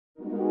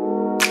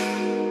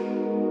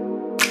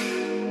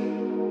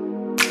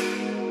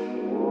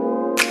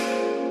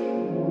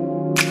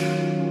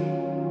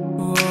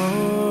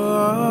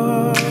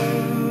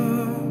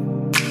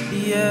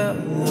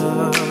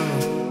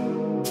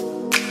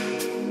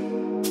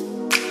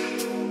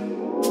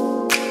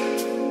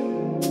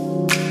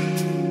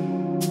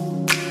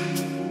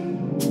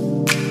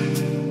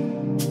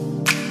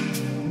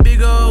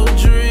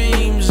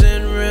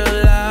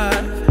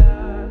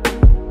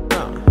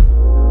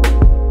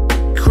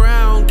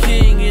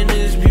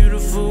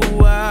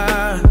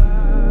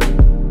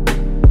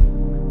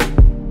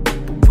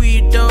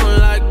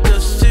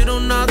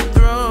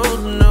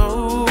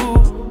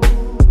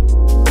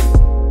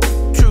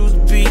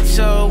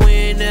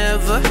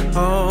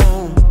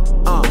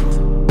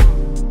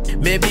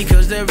Maybe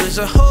cause there is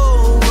a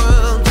whole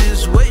world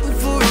just waiting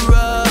for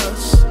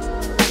us.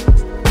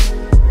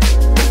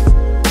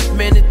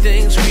 Many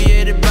things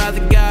created by the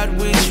God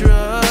we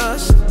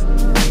trust.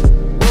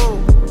 Whoa.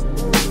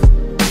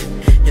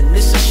 And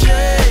it's a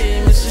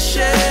shame, it's a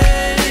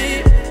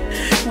shame.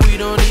 We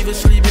don't even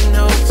sleep in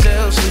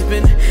hotels,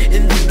 sleeping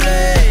in the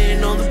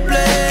plane, on the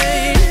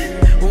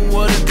plane.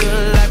 What a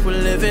good life we're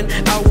living.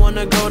 I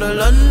wanna go to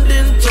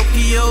London,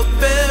 Tokyo,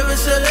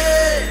 Paris,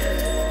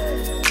 LA,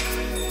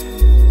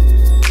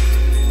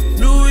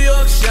 New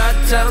York,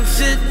 Chi-Town,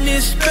 Sydney,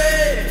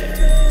 Spain,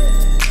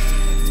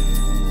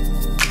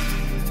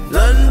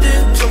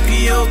 London,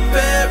 Tokyo,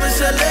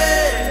 Paris, LA,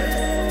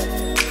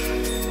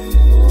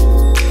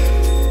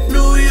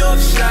 New York,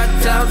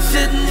 Chi-Town,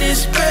 Sydney,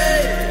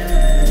 Spain.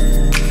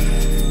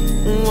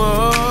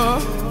 Whoa,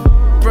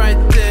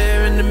 right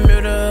there in the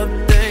middle of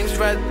things,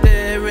 right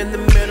there in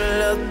the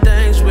middle of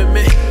things with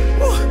me.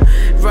 Woo.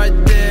 Right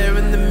there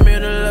in the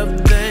middle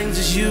of things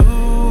is you.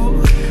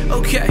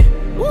 Okay,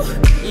 woo.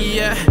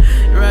 Yeah.